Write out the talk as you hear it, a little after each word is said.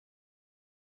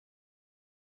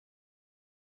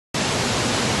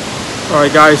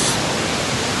Alright guys,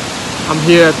 I'm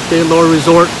here at Baylor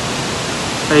Resort.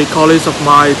 A colleague of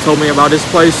mine told me about this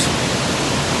place.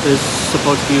 It's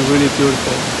supposed to be really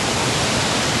beautiful.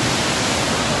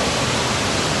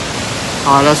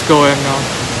 Alright, let's go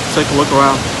and take a look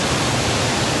around.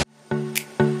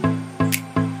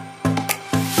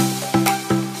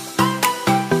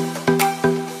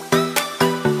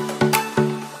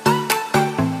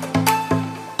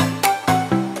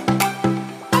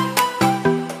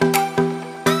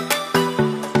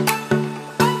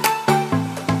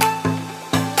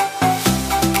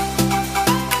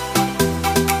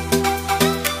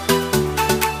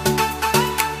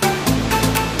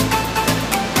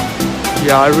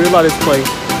 Yeah, I really like this place.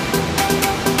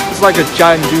 It's like a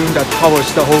giant dune that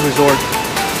covers the whole resort.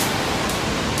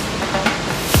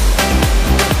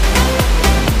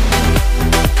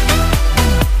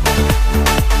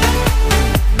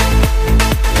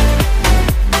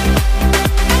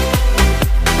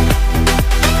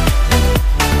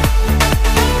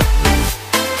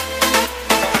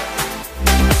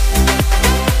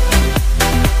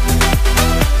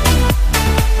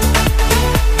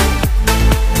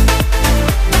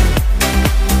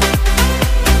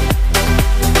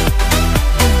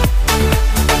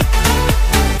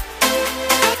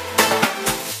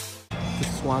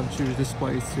 I'm choosing this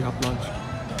place to have lunch.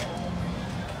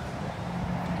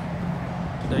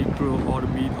 They grill all the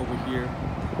meat over here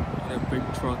in a big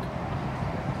truck.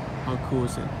 How cool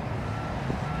is it?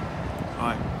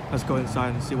 Alright, let's go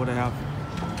inside and see what they have.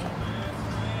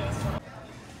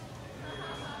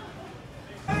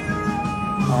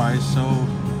 Alright, so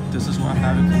this is what I'm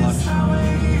having for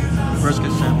lunch.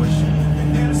 Brisket sandwich,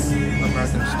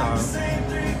 American style.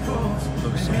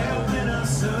 Looks so cool.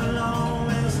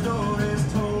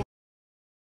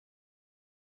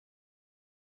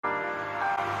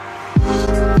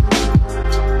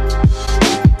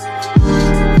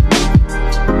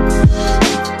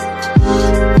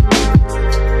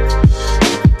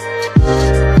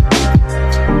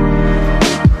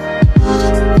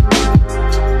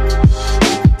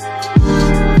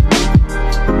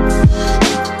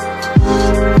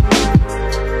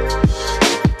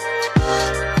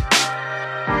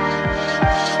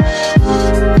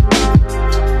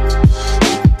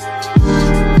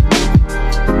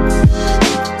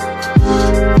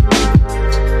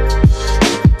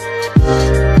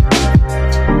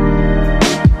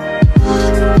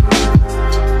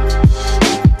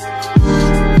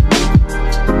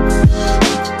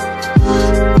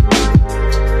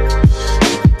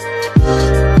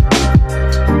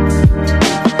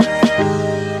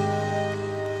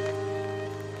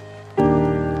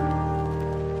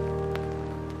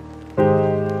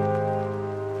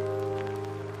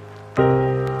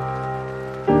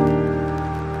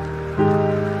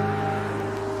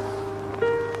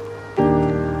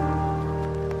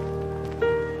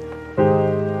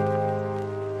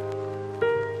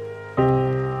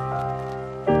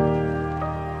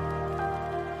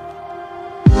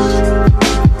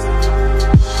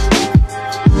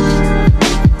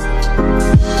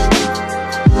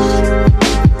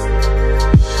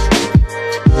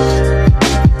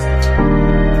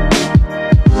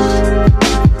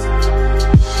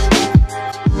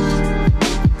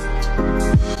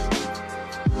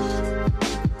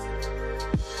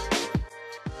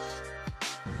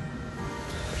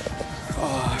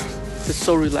 It's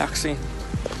so relaxing.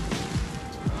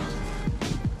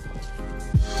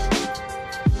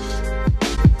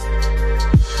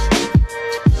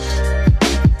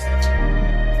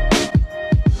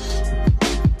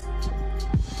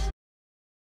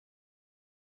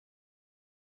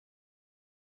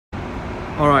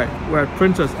 Alright, we're at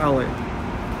Princess Alley.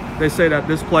 They say that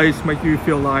this place makes you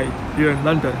feel like you're in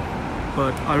London,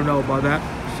 but I don't know about that,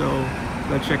 so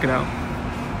let's check it out.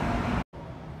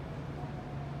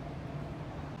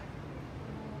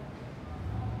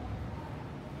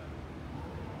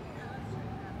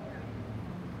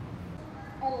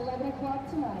 At 11 o'clock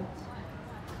tonight.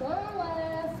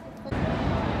 Burlesque.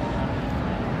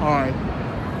 Alright,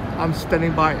 I'm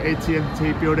standing by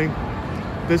AT&T building.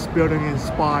 This building is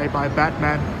inspired by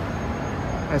Batman,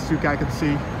 as you guys can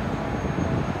see.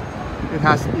 It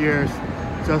has ears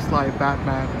just like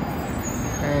Batman,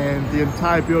 and the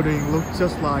entire building looks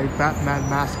just like Batman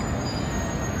mask.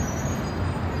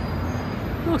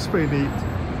 Looks pretty neat.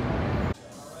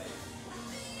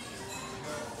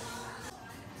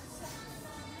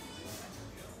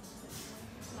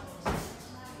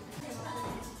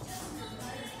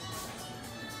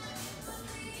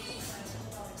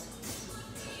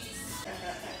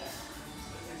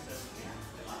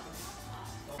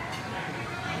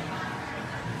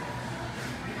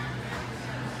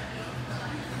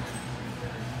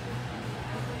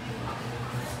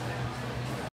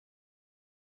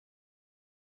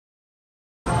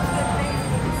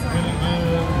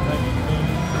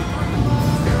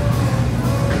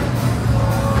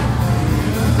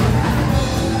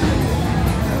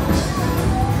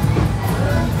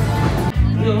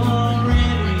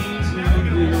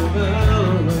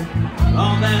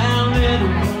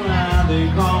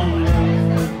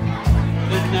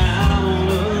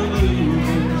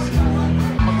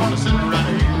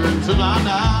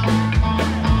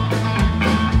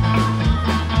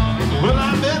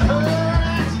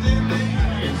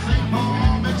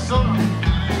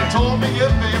 told me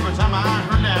up every time I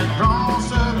heard that draw,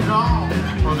 said a draw,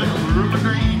 or that river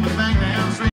dream was back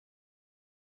down street.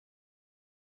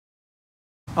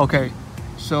 Okay,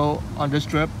 so on this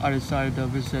trip, I decided to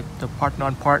visit the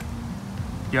Parthenon Park.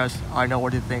 Yes, I know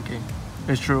what you're thinking.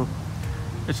 It's true.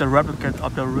 It's a replica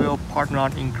of the real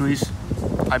Parthenon in Greece.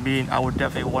 I mean, I would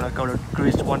definitely want to go to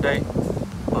Greece one day,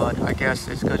 but I guess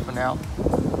it's good for now.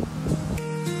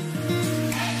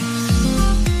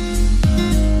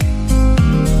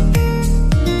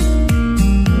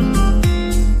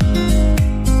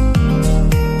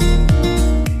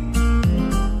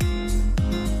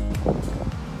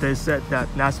 They said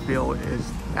that Nashville is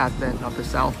Athens of the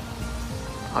South.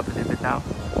 I believe it now.